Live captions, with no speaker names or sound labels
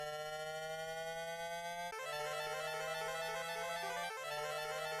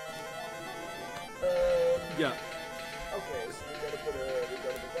Yeah. Okay, so we've got a bit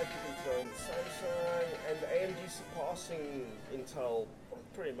that you can throw in Samsung, and the AMD surpassing Intel on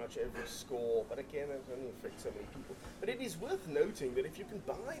pretty much every score, but again, it only affects so many people. But it is worth noting that if you can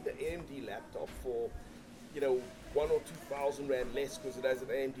buy the AMD laptop for, 1 or 2,000 rand less because it has an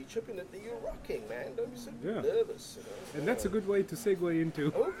AMD chip in it, then you're rocking, man. Don't be so nervous. And that's a good way to segue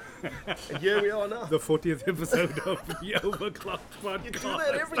into and here we are now. the 40th episode of the Overclocked Podcast. You do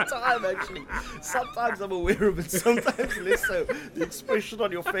that every time, actually. Sometimes I'm aware of it, sometimes less so. The expression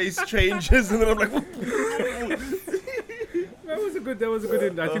on your face changes, and then I'm like, That was a good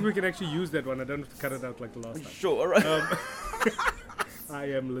end. I think we can actually use that one. I don't have to cut it out like the last time. Sure, all right. I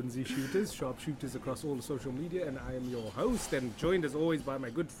am Lindsay Shooters, Sharpshooters across all the social media, and I am your host, and joined as always by my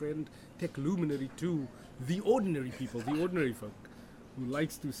good friend, Tech Luminary 2, the ordinary people, the ordinary folk, who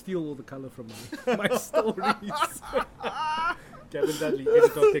likes to steal all the color from my stories. Gavin Dudley,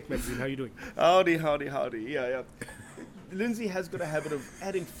 editor of Tech Magazine. How you doing? Howdy. Yeah. Lindsay has got a habit of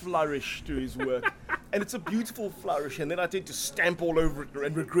adding flourish to his work, and it's a beautiful flourish, and then I tend to stamp all over it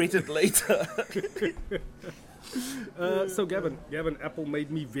and regret it later. So Gavin, Apple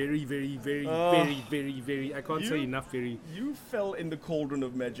made me very, I can't say enough, very... You fell in the cauldron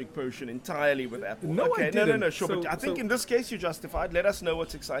of magic potion entirely with Apple. No, okay, I didn't. No, sure, but I think in this case you're justified. Let us know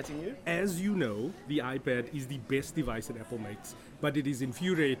what's exciting you. As you know, the iPad is the best device that Apple makes, but it is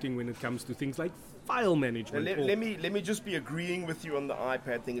infuriating when it comes to things like file management. Let me just be agreeing with you on the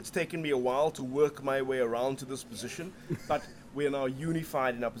iPad thing. It's taken me a while to work my way around to this position, but we're now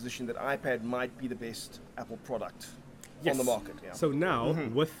unified in our position that iPad might be the best Apple product on the market. Yeah. So now,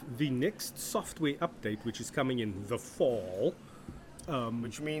 with the next software update, which is coming in the fall,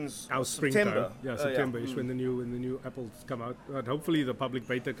 which means our September. Springtime. September-ish when the new Apples come out. Hopefully the public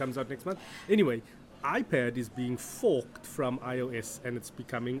beta comes out next month. Anyway, iPad is being forked from iOS and it's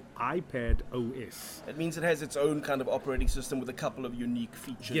becoming iPad OS. It means it has its own kind of operating system with a couple of unique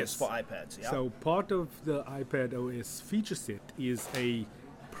features for iPads. Yeah? So part of the iPad OS feature set is a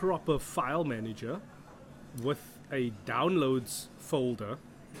proper file manager with a downloads folder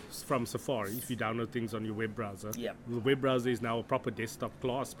from Safari if you download things on your web browser. Yeah. The web browser is now a proper desktop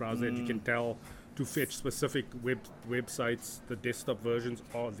class browser that you can tell to fetch specific websites. The desktop versions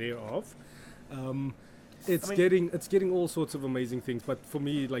are thereof. It's getting all sorts of amazing things, but for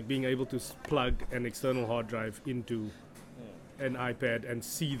me, like being able to plug an external hard drive into an iPad and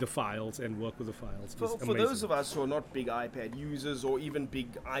see the files and work with the files is amazing. For those of us who are not big iPad users or even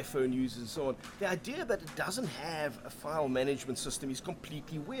big iPhone users and so on, the idea that it doesn't have a file management system is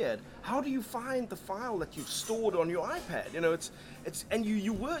completely weird. How do you find the file that you've stored on your iPad? And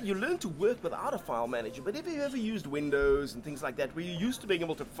you learn to work without a file manager. But if you ever used Windows and things like that, where you're used to being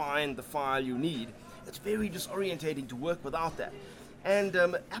able to find the file you need, it's very disorientating to work without that. And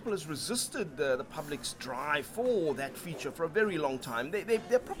Apple has resisted the public's drive for that feature for a very long time. There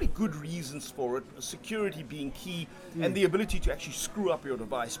are probably good reasons for it, security being key, and the ability to actually screw up your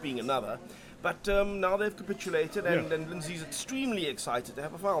device being another. But now they've capitulated, and Lindsay's extremely excited to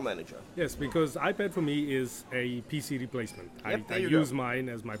have a file manager. Yes, because iPad for me is a PC replacement. Yep, I use mine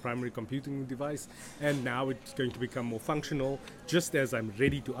as my primary computing device, and now it's going to become more functional, just as I'm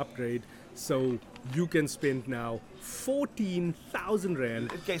ready to upgrade. So you can spend now 14,000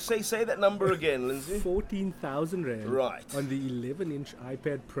 Rand. Okay, say that number again, Lindsay. 14,000 Rand Right. on the 11-inch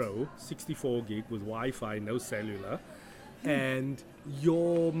iPad Pro, 64 gig with Wi-Fi, no cellular. And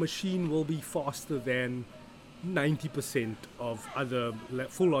your machine will be faster than 90% of other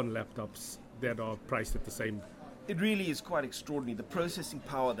full-on laptops that are priced at the same. It really is quite extraordinary, the processing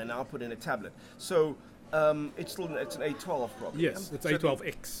power they now put in a tablet. So it's an A12 probably. Yes, it's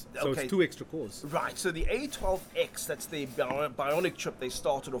A12X, so it's 2 extra cores. Right, so the A12X, that's the bionic chip they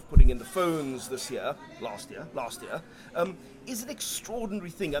started off putting in the phones last year, is an extraordinary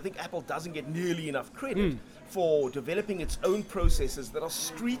thing. I think Apple doesn't get nearly enough credit for developing its own processors that are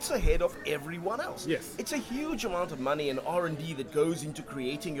streets ahead of everyone else. Yes. It's a huge amount of money and R&D that goes into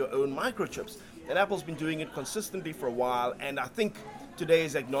creating your own microchips. And Apple's been doing it consistently for a while, and I think today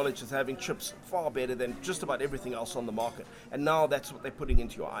is acknowledged as having chips far better than just about everything else on the market. And now that's what they're putting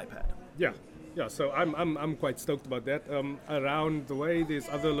into your iPad. Yeah, so I'm quite stoked about that. Around the way, there's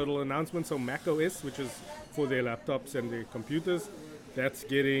other little announcements. So Mac OS, which is for their laptops and their computers, that's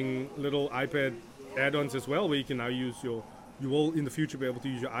getting little iPad add-ons as well, where you can now use you will in the future be able to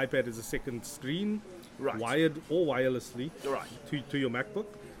use your iPad as a second screen, wired or wirelessly to your MacBook.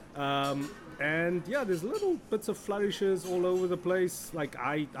 And yeah, there's little bits of flourishes all over the place. Like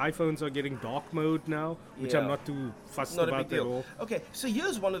iPhones are getting dark mode now, which I'm not too fussed about at all. Okay, so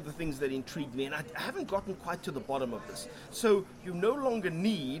here's one of the things that intrigued me, and I haven't gotten quite to the bottom of this. So you no longer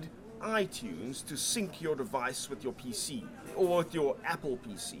need iTunes to sync your device with your PC or with your Apple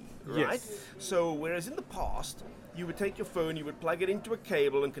PC, right? Yes. So whereas in the past, you would take your phone, you would plug it into a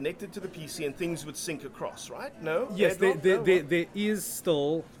cable and connect it to the PC, and things would sync across, right? No? Yes, AirDrop? No? there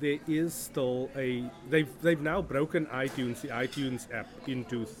is still a they've now broken the iTunes app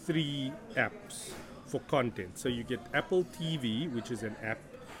into 3 apps for content. So you get Apple TV, which is an app,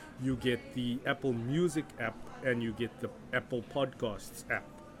 you get the Apple Music app, and you get the Apple Podcasts app.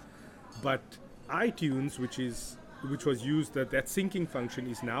 But iTunes, which was used, that syncing function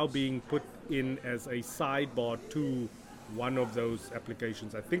is now being put in as a sidebar to one of those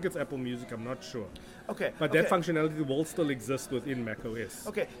applications. I think it's Apple Music, I'm not sure. Okay. But that functionality will still exist within macOS.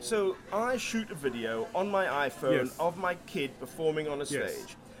 Okay, so I shoot a video on my iPhone Yes. of my kid performing on a Yes.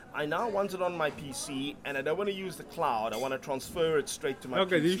 stage. I now want it on my PC, and I don't want to use the cloud. I want to transfer it straight to my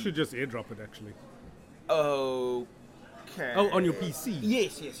Okay, PC. then you should just airdrop it actually. Okay. Oh, on your PC?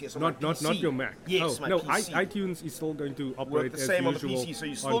 Yes. On my PC. Not your Mac. Yes, oh, my no, PC. iTunes is still going to Work operate the as same on the usual PC, so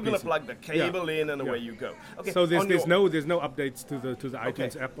you're on still going to PC. plug the cable in, and away you go. Okay. So on there's no updates to the okay.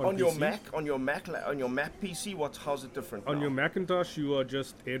 iTunes app on PC. your Mac PC. How's it different? On now? your Macintosh, you are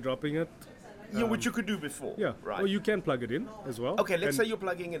just airdropping it. Yeah, which you could do before. Yeah, Right. or you can plug it in as well. Okay, let's And say you're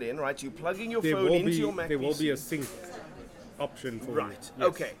plugging it in, right? You're plugging your there phone will into be your Mac there will PC. be a sync option for you. Right. Yes.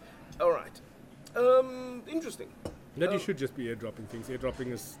 Okay. All right. Interesting. That you should just be airdropping things.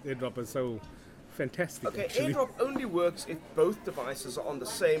 Airdrop is so fantastic. Okay, actually. AirDrop only works if both devices are on the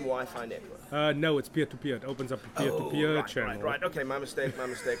same Wi-Fi network. No, it's peer-to-peer. It opens up a peer-to-peer right, channel. Right. Okay, my mistake.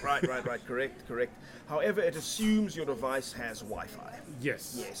 Right. Correct. However, it assumes your device has Wi-Fi.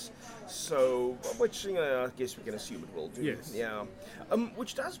 Yes. Yes. So, which I guess we can assume it will do. Yes. Yeah.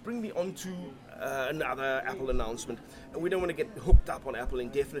 Which does bring me on to another Apple announcement. And we don't want to get hooked up on Apple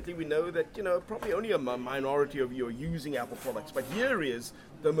indefinitely. We know that, probably only a minority of you are using Apple products. But here is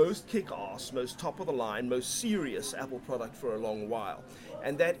the most kick-ass, most top-of-the-line, most serious Apple product for a long while.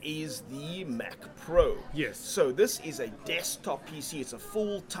 And that is the Mac Pro. Yes. So this is a desktop PC. It's a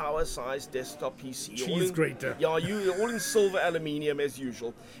full tower-sized desktop PC. Cheese grater. Yeah, all in silver aluminium as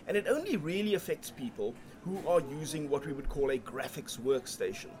usual. And it only really affects people who are using what we would call a graphics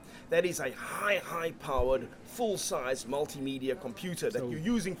workstation. That is a high-powered, full-size multimedia computer that you're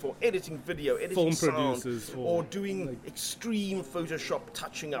using for editing video, editing Film sound, producers or doing extreme Photoshop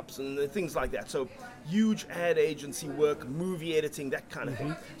touching ups and things like that. So huge ad agency work, movie editing, that kind of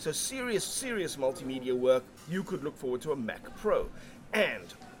thing. So serious multimedia work, you could look forward to a Mac Pro. And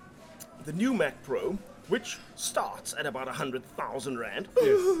the new Mac Pro, which starts at about 100,000 Rand.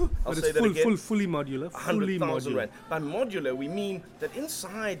 Yes. I'll But say it's that again. fully modular. Fully 100,000 modular. Rand. By modular, we mean that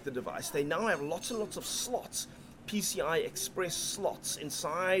inside the device, they now have lots and lots of slots, PCI Express slots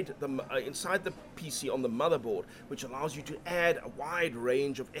inside the PC on the motherboard, which allows you to add a wide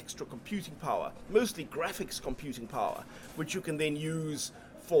range of extra computing power, mostly graphics computing power, which you can then use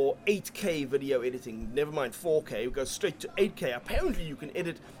for 8K video editing. Never mind 4K, it goes straight to 8K. Apparently, you can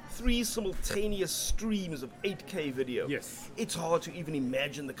edit 3 simultaneous streams of 8K video. Yes. It's hard to even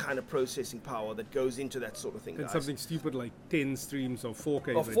imagine the kind of processing power that goes into that sort of thing, And guys. something stupid like 10 streams of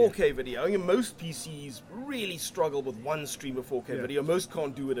 4K Of video. 4K video. I mean, most PCs really struggle with one stream of 4K Yeah. video. Most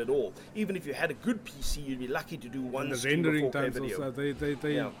can't do it at all. Even if you had a good PC, you'd be lucky to do one And the stream rendering of 4K times video. also,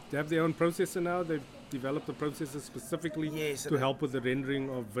 they Yeah. have their own processor now. They've developed a processor specifically Yes, to and help with the rendering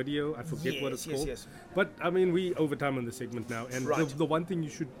of video. I forget what it's Yes, called. yes. But I mean, we overtime on the segment now, and Right. the one thing you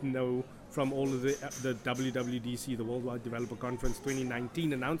should know from all of the WWDC, the Worldwide Developer Conference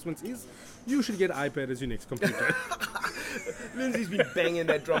 2019 announcements, is you should get iPad as your next computer. Lindsay's been banging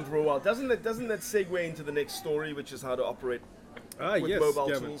that drum for a while. Doesn't that segue into the next story, which is how to operate with Yes, mobile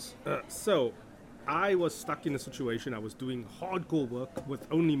Gavin. tools? So, I was stuck in a situation. I was doing hardcore work with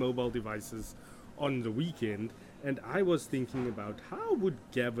only mobile devices on the weekend, and I was thinking about how would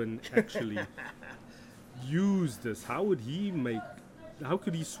Gavin actually use this? How could he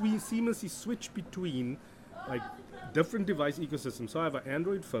seamlessly switch between like different device ecosystems? So I have an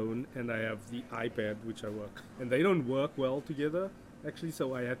Android phone and I have the iPad, which I work, and they don't work well together actually.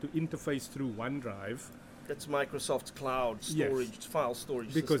 So I had to interface through OneDrive. That's Microsoft's cloud Yes. storage, file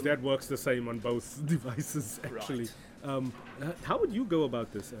storage Because system. that works the same on both devices, actually. Right. How would you go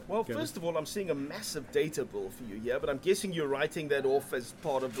about this? Well, Gavin? first of all, I'm seeing a massive data bill for you here, but I'm guessing you're writing that off as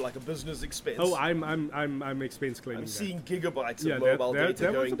part of like a business expense. Oh, I'm expense claiming I'm that. seeing gigabytes Yeah, of mobile that data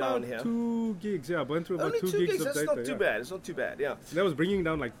was going about down here. 2 gigs. Yeah, I went through about Only 2 2 gigs gigs, of that's data. not too yeah. bad. It's not too bad, yeah. That was bringing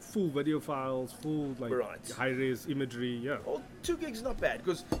down like full video files, full like Right. high-res imagery. Yeah. Well, 2 gigs is not bad,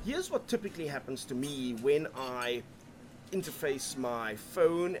 because here's what typically happens to me when I interface my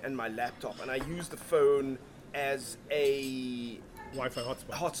phone and my laptop, and I use the phone as a Wi-Fi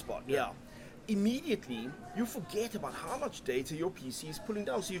hotspot. Hotspot, yeah. Immediately, you forget about how much data your PC is pulling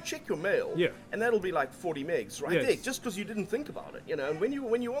down. So you check your mail, and that'll be like 40 megs right there, just because you didn't think about it. And when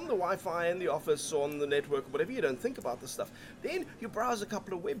you're on the Wi-Fi in the office or on the network or whatever, you don't think about this stuff. Then you browse a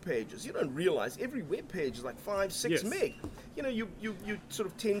couple of web pages. You don't realize every web page is like 5-6 meg. You sort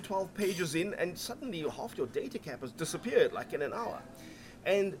of 10, 12 pages in, and suddenly half your data cap has disappeared like in an hour.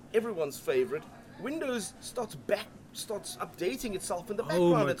 And everyone's favorite, Windows starts updating itself in the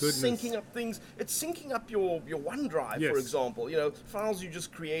background. It's syncing up things. It's syncing up your OneDrive, for example. Files you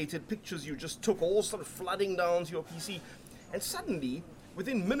just created, pictures you just took, all sort of flooding down to your PC. And suddenly,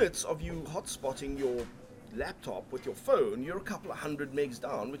 within minutes of you hotspotting your laptop with your phone, you're a couple of 100 megs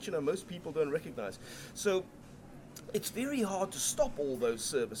down, which most people don't recognize. So it's very hard to stop all those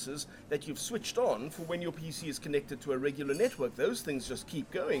services that you've switched on for when your PC is connected to a regular network. Those things just keep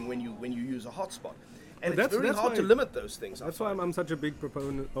going when you use a hotspot. And it's very hard to limit those things. That's why I'm such a big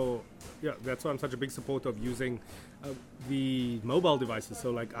proponent, that's why I'm such a big supporter of using the mobile devices,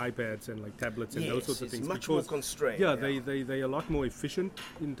 so like iPads and like tablets and those sorts of things. Much more constrained. They're a lot more efficient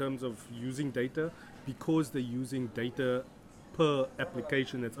in terms of using data because they're using data per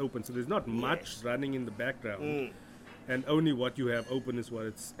application that's open. So there's not much running in the background. And only what you have open is what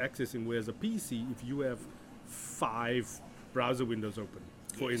it's accessing. Whereas a PC, if you have 5 browser windows open,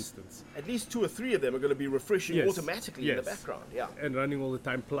 for instance, at least 2 or 3 of them are going to be refreshing automatically in the background, and running all the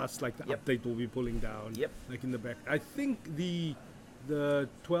time. Plus, like the update will be pulling down, like in the back. I think the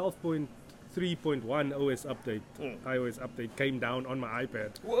 12.3.1 OS update, iOS update, came down on my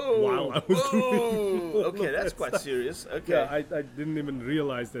iPad while I was doing. Okay, that's quite serious. Okay, I didn't even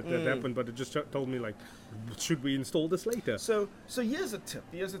realize that happened, but it just told me like, should we install this later? So here's a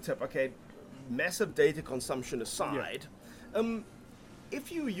tip. Okay, massive data consumption aside. If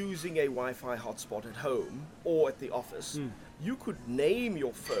you're using a Wi-Fi hotspot at home or at the office, you could name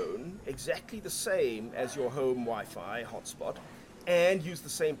your phone exactly the same as your home Wi-Fi hotspot and use the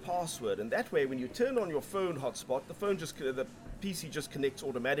same password. And that way, when you turn on your phone hotspot, the PC just connects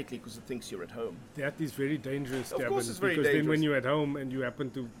automatically because it thinks you're at home. That is very dangerous, Of course it's very because dangerous. then when you're at home and you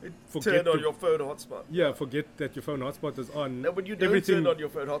happen to turn on your phone hotspot. Forget that your phone hotspot is on. No, but you don't turn on your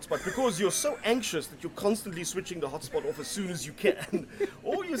phone hotspot because you're so anxious that you're constantly switching the hotspot off as soon as you can.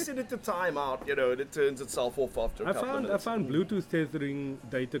 Or you set it to timeout, and it turns itself off after a couple of minutes. I found Bluetooth tethering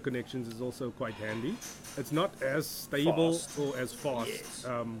data connections is also quite handy. It's not as stable or as fast.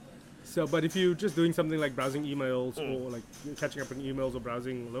 But if you're just doing something like browsing emails or like catching up on emails or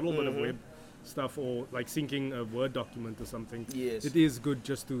browsing a little bit of web stuff or like syncing a Word document or something, it is good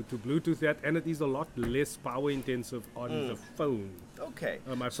just to Bluetooth that, and it is a lot less power intensive on the phone. Okay.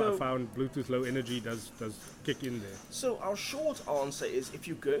 I found Bluetooth Low Energy does kick in there. So our short answer is, if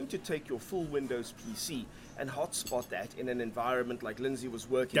you're going to take your full Windows PC and hotspot that in an environment like Lindsay was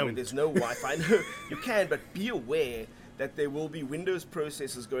working where there's no Wi-Fi, no, you can, but be aware that there will be Windows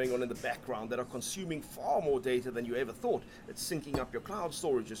processes going on in the background that are consuming far more data than you ever thought. It's syncing up your cloud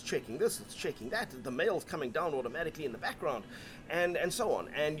storage, it's checking this, it's checking that, the mail's coming down automatically in the background, and so on.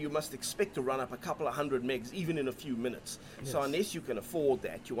 And you must expect to run up a couple of 100 megs even in a few minutes. So unless you can afford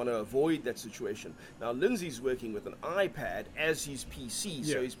that, you want to avoid that situation. Now Lindsay's working with an iPad as his PC,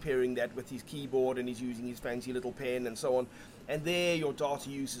 so he's pairing that with his keyboard and he's using his fancy little pen and so on. And there your data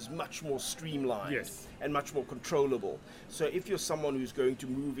use is much more streamlined and much more controllable. So if you're someone who's going to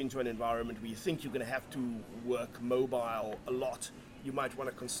move into an environment where you think you're going to have to work mobile a lot, you might want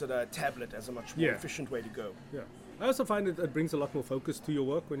to consider a tablet as a much more efficient way to go. I also find it brings a lot more focus to your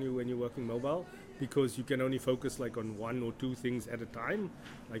work when you're working mobile, because you can only focus like on 1 or 2 things at a time,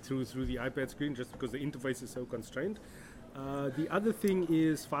 like through the iPad screen, just because the interface is so constrained. The other thing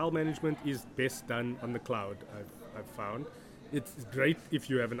is file management is best done on the cloud, I've found. It's great if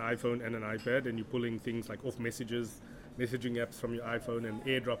you have an iPhone and an iPad and you're pulling things like off messaging apps from your iPhone and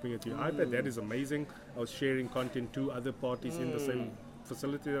airdropping it to your iPad. That is amazing. I was sharing content to other parties in the same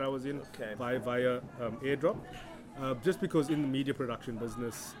facility that I was in via airdrop. Just because in the media production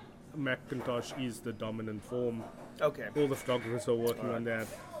business, Macintosh is the dominant form. All the photographers are working on that.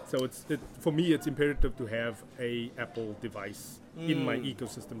 So for me, it's imperative to have a Apple device in my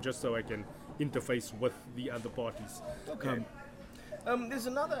ecosystem, just so I can interface with the other parties. There's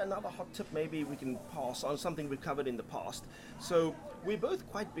another hot tip maybe we can pass on, something we've covered in the past. So we're both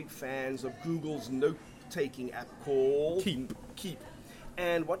quite big fans of Google's note-taking app called Keep.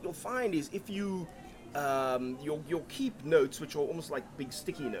 And what you'll find is if you your Keep notes, which are almost like big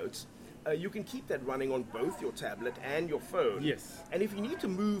sticky notes, you can keep that running on both your tablet and your phone. And if you need to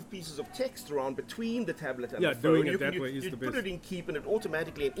move pieces of text around between the tablet and the phone, you put it in Keep and it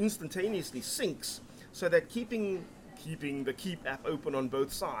automatically and instantaneously syncs, so that keeping keeping the Keep app open on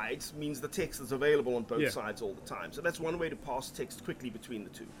both sides means the text is available on both sides all the time. So that's one way to pass text quickly between the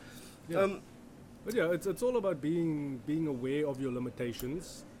two. Yeah. But yeah, it's all about being aware of your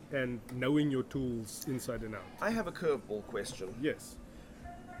limitations and knowing your tools inside and out. I have a curveball question. Yes.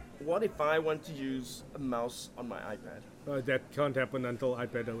 What if I want to use a mouse on my iPad? That can't happen until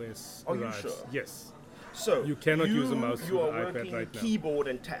iPad OS Are you arrives. sure? Yes. So you cannot use a mouse you with are the iPad working right now. keyboard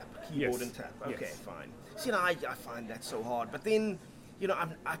and tap. Keyboard Yes. and tap. Okay, Yes. fine. See, I find that so hard. But then,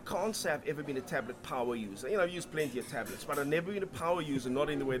 I can't say I've ever been a tablet power user. I've used plenty of tablets, but I've never been a power user, not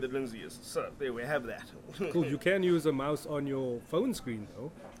in the way that Lindsay is. So there we have that. Cool. You can use a mouse on your phone screen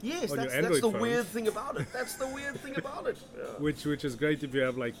though. Yes, on that's your the Android weird phones. thing about it. That's the weird thing about it. Yeah. Which is great if you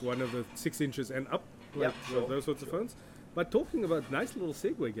have like one of the 6 inches and up, like sure, those sorts of phones. But talking about nice little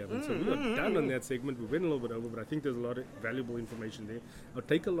segue, Gavin. So we are done on that segment. We went a little bit over, but I think there's a lot of valuable information there. Our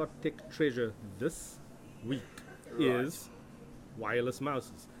Take a Lot Tech treasure this week is wireless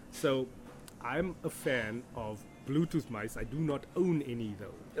mouses. So I'm a fan of Bluetooth mice. I do not own any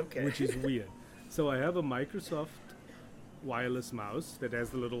though, which is weird. So I have a Microsoft wireless mouse that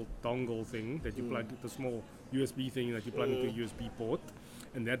has the little dongle thing that you plug, the small USB thing that you plug into a USB port,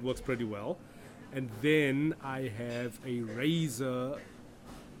 and that works pretty well. And then I have a Razer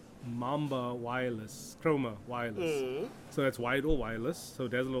Mamba wireless, Chroma wireless. So that's wired or wireless. So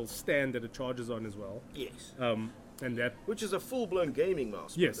there's a little stand that it charges on as well. Yes. And that, which is a full-blown gaming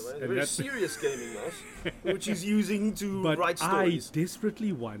mouse. Yes, by the way. and A very that's serious gaming mouse, which he's using to but write stories. I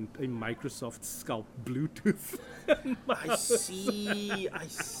desperately want a Microsoft Sculpt Bluetooth. I see.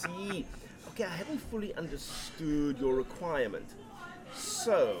 Okay, I haven't fully understood your requirement.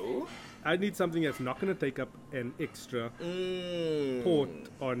 So, I need something that's not going to take up an extra port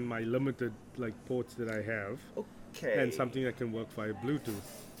on my limited ports that I have, and something that can work via Bluetooth.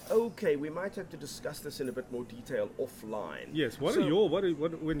 Okay, we might have to discuss this in a bit more detail offline. Yes. What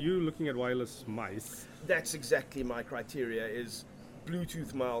when you're looking at wireless mice? That's exactly my criteria: is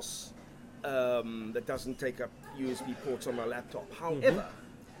Bluetooth mouse that doesn't take up USB ports on my laptop. However,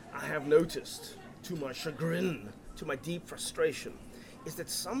 I have noticed, to my chagrin, to my deep frustration, is that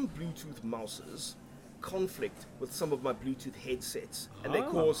some Bluetooth mouses conflict with some of my Bluetooth headsets, and they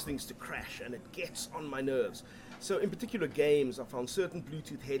cause things to crash, and it gets on my nerves. So in particular games, I found certain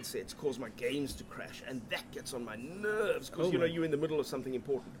Bluetooth headsets cause my games to crash, and that gets on my nerves because you're in the middle of something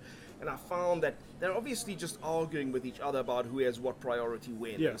important. And I found that they're obviously just arguing with each other about who has what priority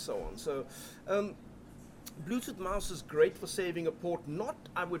when and so on. So Bluetooth mouse is great for saving a port, not,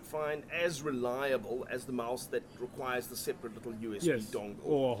 I would find, as reliable as the mouse that requires the separate little USB dongle.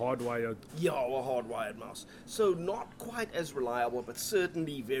 Or hardwired. Yeah, or a hardwired mouse. So not quite as reliable, but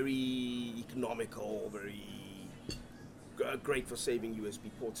certainly very economical, very great for saving USB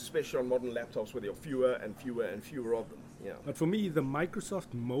ports, especially on modern laptops where there are fewer and fewer and fewer of them. Yeah. But for me, the Microsoft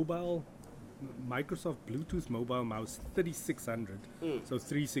Bluetooth mobile mouse 3600, so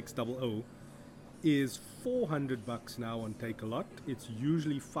 3600, is $400 now on Take a Lot. It's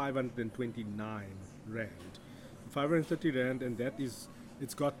usually 529 Rand. 530 Rand, and that is,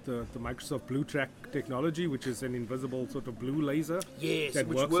 it's got the Microsoft Blue Track technology, which is an invisible sort of blue laser. Yes, that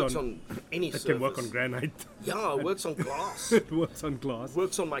which works on any surface. It can work on granite. Yeah, it works on glass. It works on glass.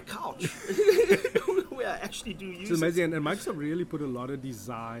 Works on my couch. Where I actually do use it. It's amazing, and Microsoft really put a lot of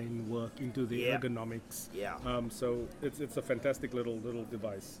design work into the ergonomics. Yeah. So it's a fantastic little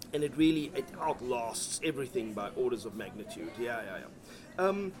device. And it outlasts everything by orders of magnitude. Yeah.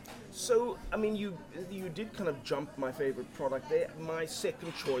 So, I mean, you did kind of jump my favorite product there. My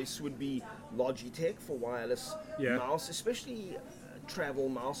second choice would be Logitech for wireless mouse, especially travel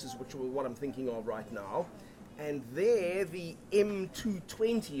mouses, which are what I'm thinking of right now. And there, the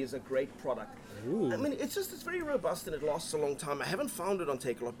M220 is a great product. Ooh. I mean, it's very robust and it lasts a long time. I haven't found it on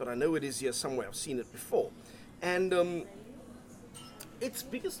Take a Lot, but I know it is here somewhere. I've seen it before. And its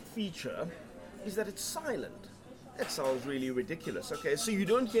biggest feature is that it's silent. That sounds really ridiculous. Okay, so you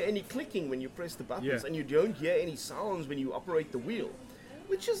don't hear any clicking when you press the buttons, and you don't hear any sounds when you operate the wheel,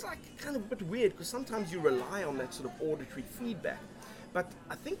 which is kind of a bit weird because sometimes you rely on that sort of auditory feedback. But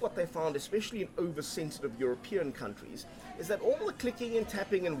I think what they found, especially in oversensitive European countries, is that all the clicking and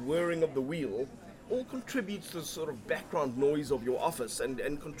tapping and whirring of the wheel all contributes to the sort of background noise of your office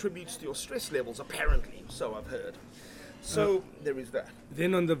and contributes to your stress levels, apparently, so I've heard. So there is that.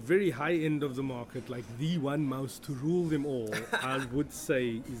 Then on the very high end of the market, like the one mouse to rule them all, I would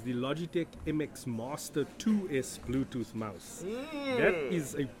say is the Logitech MX Master 2S Bluetooth mouse. That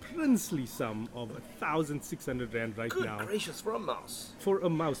is a princely sum of 1,600 Rand right now. Good gracious, for a mouse. For a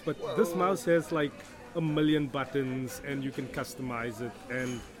mouse, but this mouse has like 1 million buttons and you can customize it,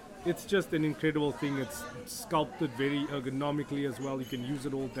 and it's just an incredible thing. It's sculpted very ergonomically as well. You can use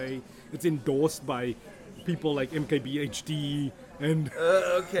it all day. It's endorsed by people like MKBHD and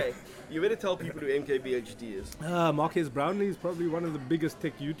Okay, you better tell people who MKBHD is. Marques Brownlee is probably one of the biggest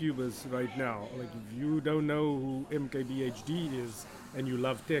tech YouTubers right now. Like, if you don't know who MKBHD is and you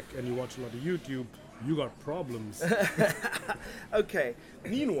love tech and you watch a lot of YouTube, you got problems. Okay,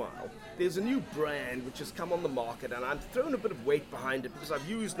 meanwhile, there's a new brand which has come on the market, and I've thrown a bit of weight behind it because I've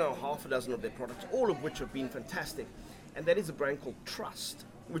used now half a dozen of their products, all of which have been fantastic. And that is a brand called Trust,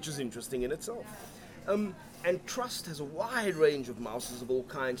 which is interesting in itself. And Trust has a wide range of mouses of all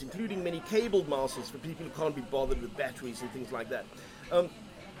kinds, including many cabled mouses for people who can't be bothered with batteries and things like that.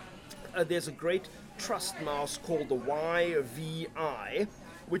 There's a great Trust mouse called the YVI,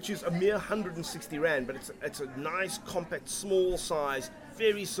 which is a mere 160 Rand, but it's a nice, compact, small size,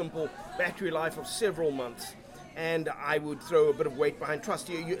 very simple, battery life of several months. And I would throw a bit of weight behind Trust.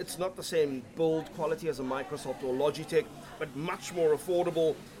 It's not the same build quality as a Microsoft or Logitech, but much more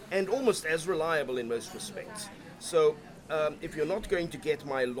affordable and almost as reliable in most respects. So if you're not going to get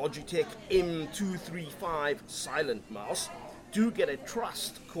my Logitech M235 silent mouse, do get a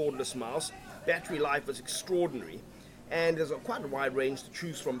Trust cordless mouse. Battery life is extraordinary. And there's quite a wide range to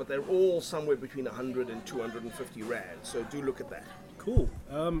choose from, but they're all somewhere between 100 and 250 Rand. So do look at that. Cool.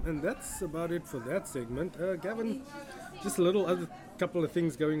 And that's about it for that segment. Gavin, just a little other couple of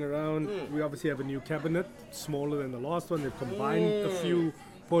things going around. We obviously have a new cabinet, smaller than the last one. They've combined a few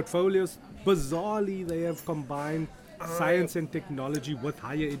portfolios. Bizarrely, they have combined science and technology with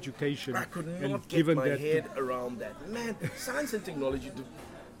higher education. I could and not get given my that head around that. Man, science and technology,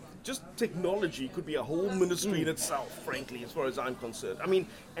 just technology could be a whole ministry in itself, frankly, as far as I'm concerned. I mean,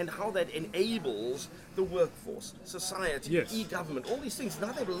 and how that enables the workforce, society, Yes. e-government, all these things.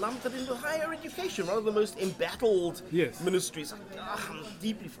 Now they've lumped it into higher education, one of the most embattled Yes. ministries. I'm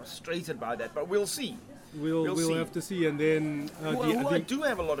deeply frustrated by that, but we'll see. We'll see. have to see. And then Who I do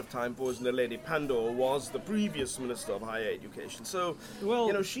have a lot of time for is Naledi Pandor, was the previous Minister of Higher Education. So,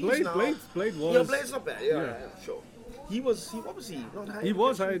 she's Blade, now... Blade was. Yeah, Blade's not bad. Yeah, sure. He was he not higher He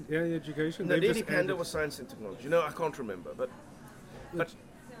was education? higher education. No, They Lady just Panda added- was science and technology. No, I can't remember, but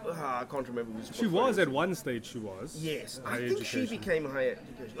I can't remember who's. She was at one stage. She was. Yes, I higher think education. she became higher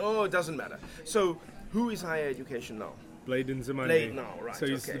education. Oh, it doesn't matter. So, who is higher education now? Blade in Zimane. Blade now, right, So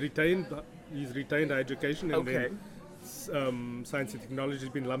he's okay. retained. He's retained higher education, and Okay. then science and technology has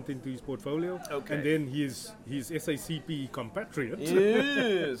been lumped into his portfolio. Okay. And then his SACP compatriot,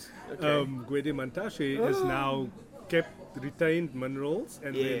 Yes. Okay. Gwede Mantashe, has now retained minerals,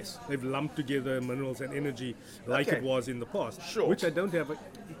 and Yes. they've lumped together minerals and energy like Okay. it was in the past. Sure. Which I don't have a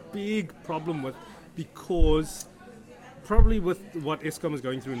big problem with, because probably with what Eskom is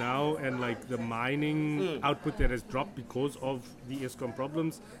going through now, and like the mining output that has dropped because of the Eskom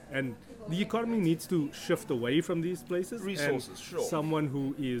problems, and the economy needs to shift away from these places. Resources, and sure. Someone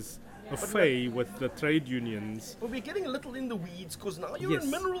who is a fay with the trade unions. Well, we're getting a little in the weeds because now you're Yes.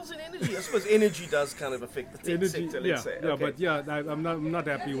 in minerals and energy. I suppose energy does kind of affect the tech Energy, sector, yeah, let's say. yeah, Okay. but I'm not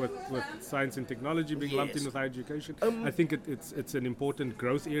happy with science and technology being lumped in Yes. with higher education. I think it's an important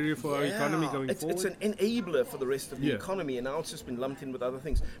growth area for our economy going forward. It's an enabler for the rest of the Yeah. economy, and now it's just been lumped in with other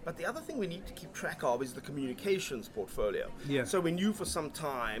things. But the other thing we need to keep track of is the communications portfolio. Yeah. So we knew for some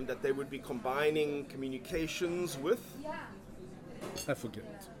time that they would be combining communications with I forget.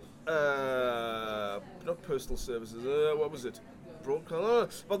 not postal services. What was it?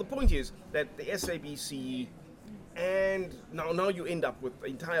 Broadcast. Well, the point is that the SABC, and now you end up with the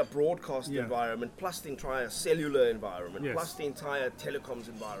entire broadcast Yeah. environment, plus the entire cellular environment, Yes. plus the entire telecoms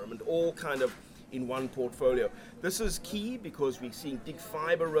environment, all kind of in one portfolio. This is key because we're seeing big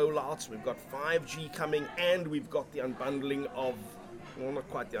fiber rollouts. We've got 5G coming, and we've got the unbundling of. Well, not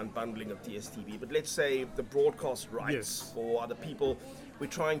quite the unbundling of DSTV, but let's say the broadcast rights Yes. for other people. We're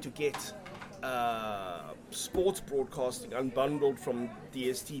trying to get sports broadcasting unbundled from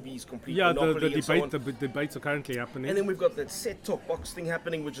DSTV's complete Yeah, monopoly and so on. the debates are currently happening. And then we've got that set-top box thing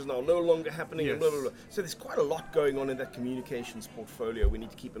happening, which is now no longer happening. And blah, Yes. blah, blah. So there's quite a lot going on in that communications portfolio we need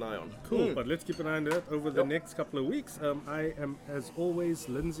to keep an eye on. Cool, but let's keep an eye on that over the Yep. next couple of weeks. I am, as always,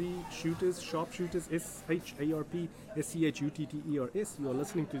 Lindsay Sharpshooters, SHARPSCHUTTERS. You are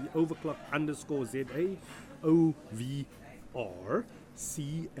listening to the overclock_ZA,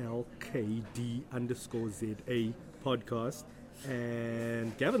 OVRCLKD_ZA podcast.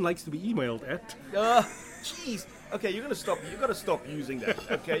 And Gavin likes to be emailed at. Jeez. Okay, you're gonna stop. You gotta stop using that.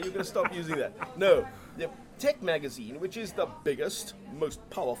 Okay, you're gonna stop using that. No, the Tech Magazine, which is the biggest, most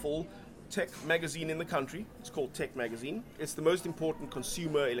powerful tech magazine in the country. It's called Tech Magazine. It's the most important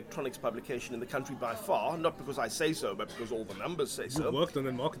consumer electronics publication in the country by far, not because I say so, but because all the numbers say so. You worked on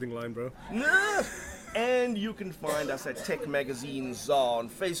the marketing line, bro. Nah. And you can find us at Tech Magazine ZAR on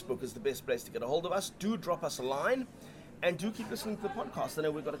Facebook is the best place to get a hold of us. Do drop us a line, and do keep listening to the podcast. I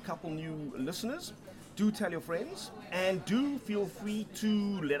know we've got a couple new listeners. Do tell your friends, and do feel free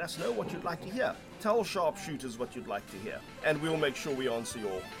to let us know what you'd like to hear. Tell sharpshooters what you'd like to hear, and we'll make sure we answer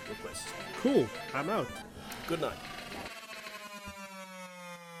your requests. Cool. I'm out. Good night.